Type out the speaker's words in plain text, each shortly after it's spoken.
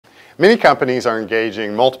Many companies are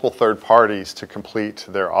engaging multiple third parties to complete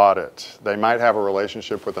their audit. They might have a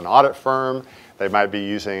relationship with an audit firm. They might be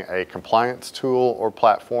using a compliance tool or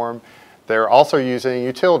platform. They're also using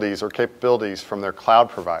utilities or capabilities from their cloud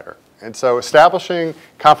provider. And so establishing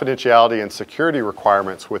confidentiality and security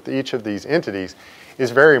requirements with each of these entities is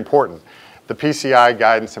very important. The PCI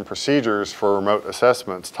guidance and procedures for remote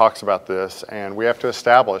assessments talks about this, and we have to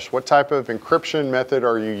establish what type of encryption method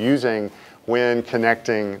are you using when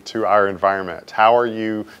connecting to our environment. How are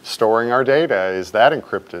you storing our data? Is that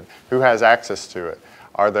encrypted? Who has access to it?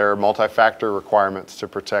 Are there multi-factor requirements to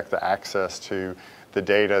protect the access to the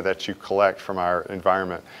data that you collect from our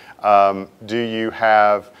environment? Do you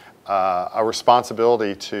have a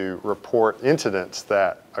responsibility to report incidents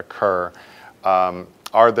that occur?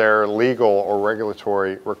 Are there legal or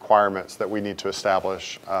regulatory requirements that we need to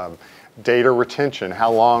establish? Data retention,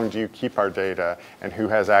 how long do you keep our data and who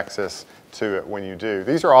has access to it when you do?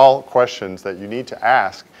 These are all questions that you need to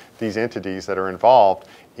ask these entities that are involved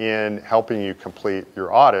in helping you complete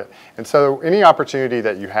your audit. And so any opportunity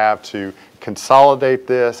that you have to consolidate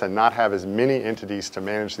this and not have as many entities to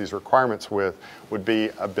manage these requirements with would be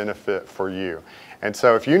a benefit for you. And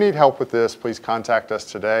so if you need help with this, please contact us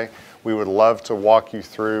today. We would love to walk you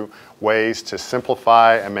through ways to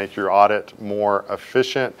simplify and make your audit more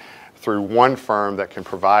efficient through one firm that can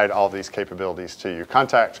provide all these capabilities to you.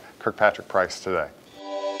 Contact Kirkpatrick Price today.